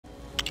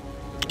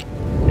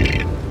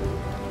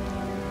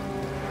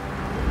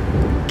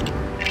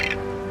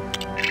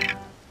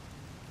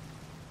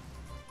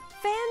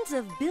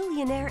Sons of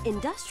billionaire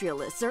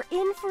industrialists are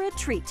in for a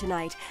treat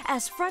tonight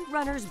as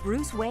frontrunners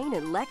Bruce Wayne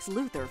and Lex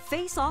Luthor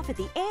face off at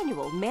the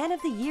annual Man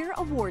of the Year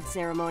award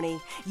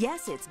ceremony.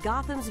 Yes, it's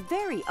Gotham's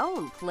very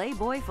own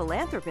playboy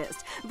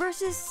philanthropist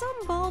versus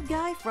some bald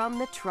guy from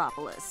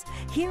Metropolis.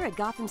 Here at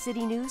Gotham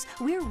City News,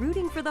 we're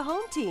rooting for the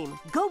home team.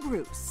 Go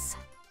Bruce!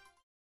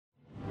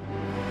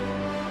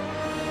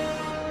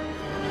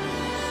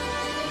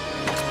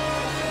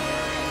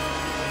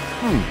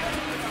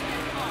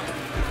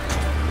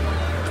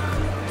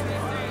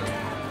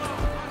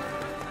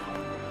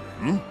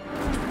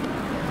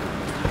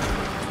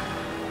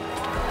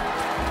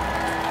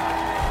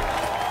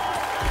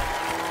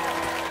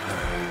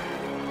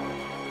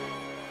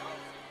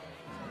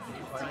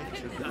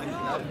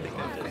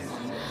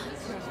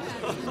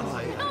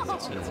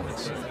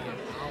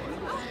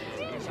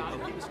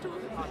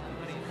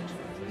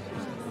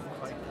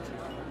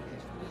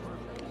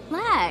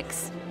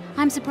 Lex,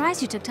 I'm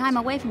surprised you took time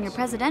away from your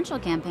presidential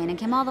campaign and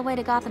came all the way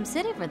to Gotham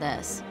City for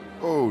this.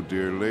 Oh,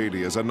 dear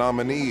lady, as a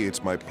nominee,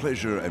 it's my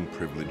pleasure and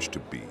privilege to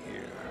be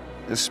here.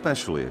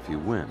 Especially if you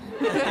win.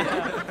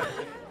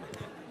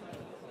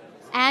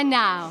 And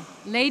now,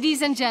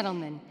 ladies and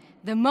gentlemen,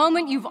 the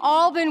moment you've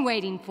all been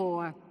waiting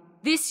for.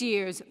 This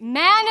year's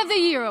Man of the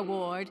Year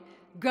award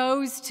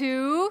goes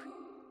to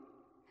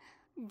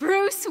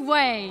Bruce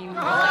Wayne.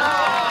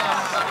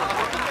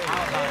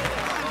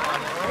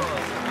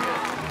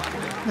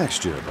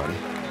 Next year, buddy.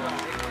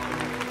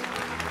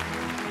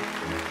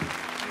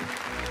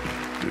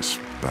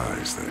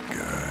 Despise that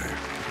guy.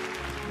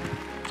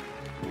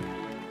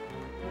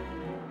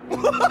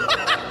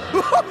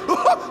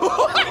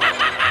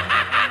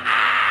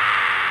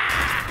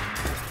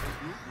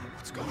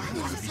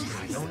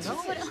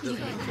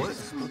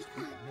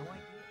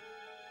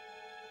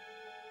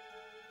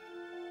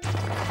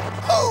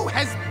 Who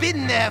has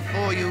been there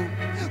for you?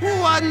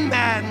 One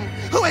man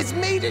who has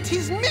made it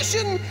his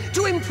mission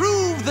to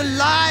improve the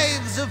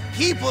lives of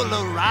people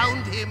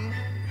around him.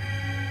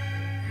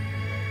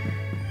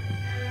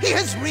 He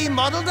has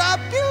remodeled our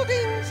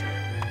buildings,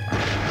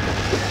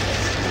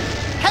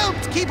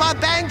 helped keep our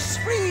banks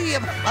free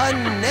of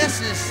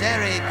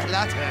unnecessary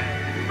clutter.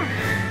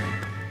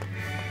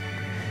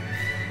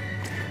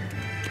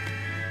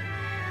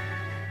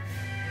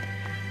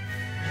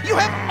 You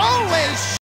have always